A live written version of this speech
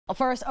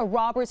First, a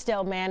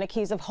Robertsdale man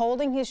accused of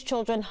holding his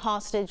children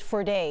hostage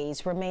for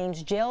days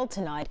remains jailed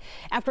tonight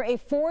after a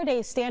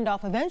 4-day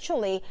standoff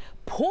eventually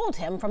pulled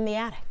him from the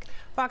attic.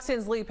 Fox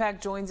 10's Lee Peck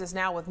joins us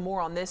now with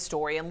more on this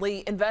story. And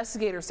Lee,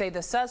 investigators say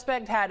the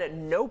suspect had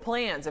no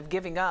plans of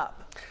giving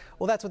up.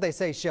 Well, that's what they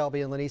say,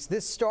 Shelby and Lenise.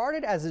 This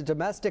started as a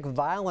domestic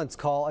violence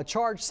call. A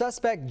charged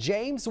suspect,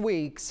 James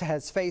Weeks,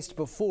 has faced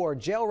before.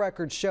 Jail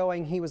records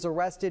showing he was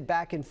arrested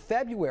back in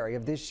February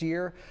of this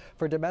year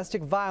for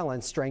domestic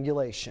violence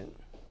strangulation.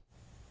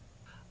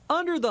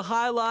 Under the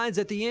High Lines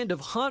at the end of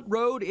Hunt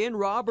Road in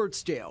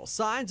Robertsdale,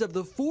 signs of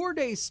the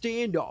 4-day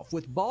standoff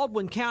with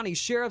Baldwin County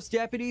Sheriff's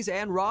deputies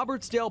and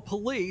Robertsdale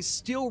police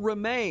still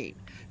remain.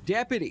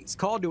 Deputies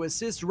called to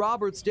assist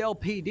Robertsdale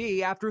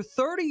PD after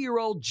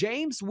 30-year-old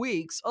James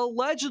Weeks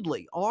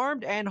allegedly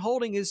armed and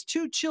holding his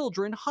 2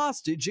 children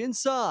hostage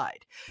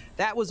inside.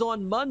 That was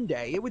on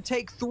Monday. It would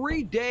take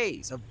 3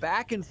 days of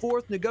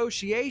back-and-forth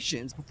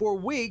negotiations before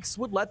Weeks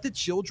would let the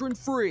children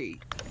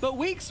free. But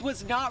Weeks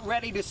was not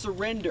ready to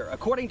surrender,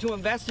 according to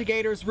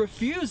investigators,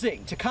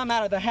 refusing to come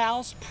out of the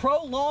house,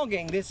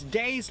 prolonging this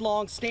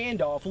days-long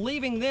standoff,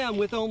 leaving them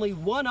with only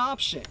one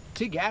option: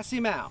 to gas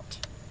him out.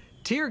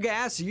 Tear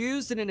gas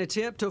used in an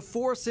attempt to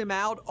force him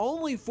out,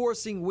 only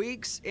forcing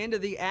Weeks into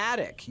the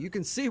attic. You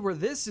can see where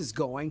this is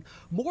going.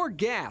 More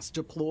gas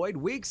deployed,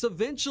 Weeks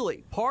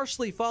eventually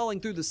partially falling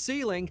through the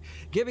ceiling,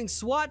 giving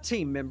SWAT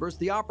team members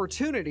the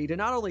opportunity to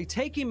not only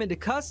take him into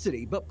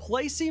custody, but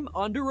place him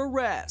under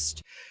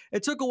arrest.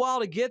 It took a while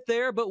to get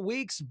there, but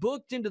Weeks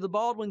booked into the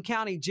Baldwin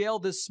County Jail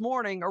this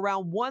morning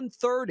around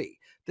 1:30.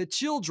 The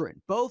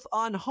children, both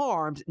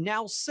unharmed,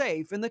 now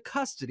safe in the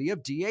custody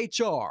of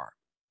DHR.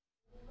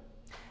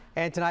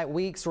 And tonight,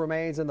 Weeks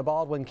remains in the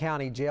Baldwin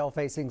County Jail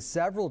facing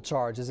several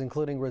charges,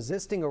 including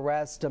resisting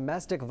arrest,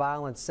 domestic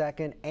violence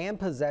second, and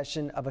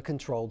possession of a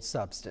controlled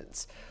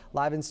substance.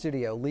 Live in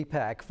studio, Lee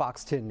Peck,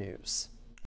 Fox 10 News.